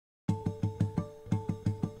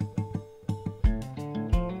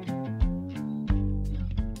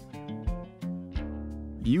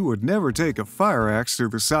You would never take a fire axe to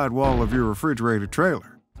the sidewall of your refrigerated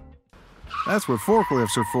trailer. That's what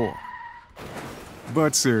forklifts are for.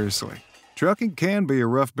 But seriously, trucking can be a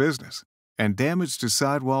rough business, and damage to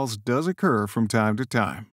sidewalls does occur from time to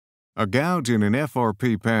time. A gouge in an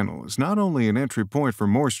FRP panel is not only an entry point for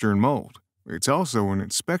moisture and mold, it's also an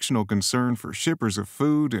inspectional concern for shippers of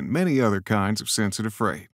food and many other kinds of sensitive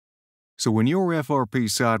freight. So when your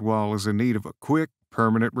FRP sidewall is in need of a quick,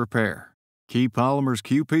 permanent repair, Key Polymer's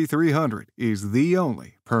QP300 is the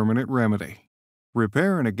only permanent remedy.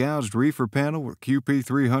 Repairing a gouged reefer panel with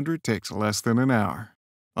QP300 takes less than an hour.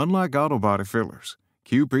 Unlike auto body fillers,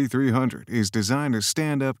 QP300 is designed to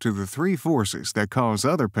stand up to the three forces that cause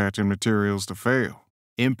other patching materials to fail: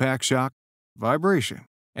 impact shock, vibration,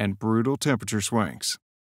 and brutal temperature swings.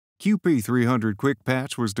 QP300 Quick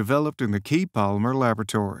Patch was developed in the Key Polymer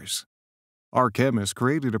laboratories. Our chemists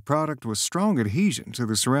created a product with strong adhesion to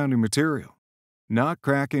the surrounding material, not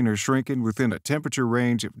cracking or shrinking within a temperature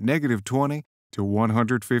range of -20 to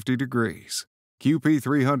 150 degrees.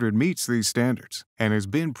 QP300 meets these standards and has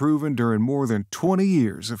been proven during more than 20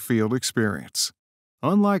 years of field experience.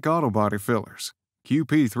 Unlike auto body fillers,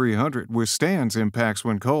 QP300 withstands impacts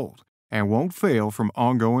when cold and won't fail from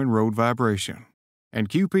ongoing road vibration. And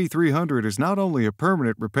QP300 is not only a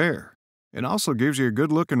permanent repair, it also gives you a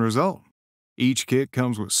good-looking result. Each kit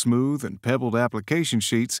comes with smooth and pebbled application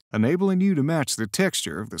sheets, enabling you to match the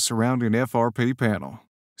texture of the surrounding FRP panel.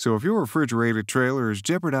 So if your refrigerated trailer is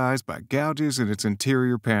jeopardized by gouges in its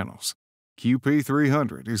interior panels,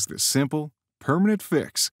 QP300 is the simple, permanent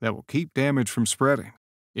fix that will keep damage from spreading,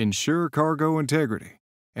 ensure cargo integrity,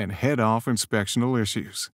 and head off inspectional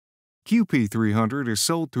issues. QP300 is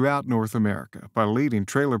sold throughout North America by leading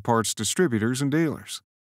trailer parts distributors and dealers.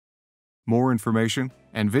 More information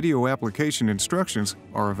and video application instructions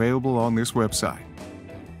are available on this website.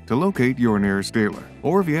 To locate your nearest dealer,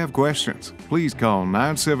 or if you have questions, please call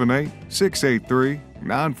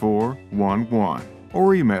 978-683-9411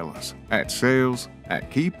 or email us at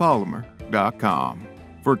sales@keypolymer.com.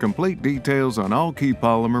 For complete details on all Key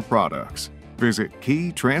Polymer products, visit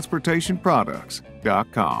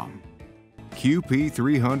keytransportationproducts.com.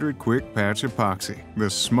 QP300 Quick Patch Epoxy, the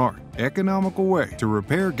smart, economical way to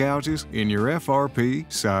repair gouges in your FRP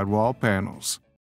sidewall panels.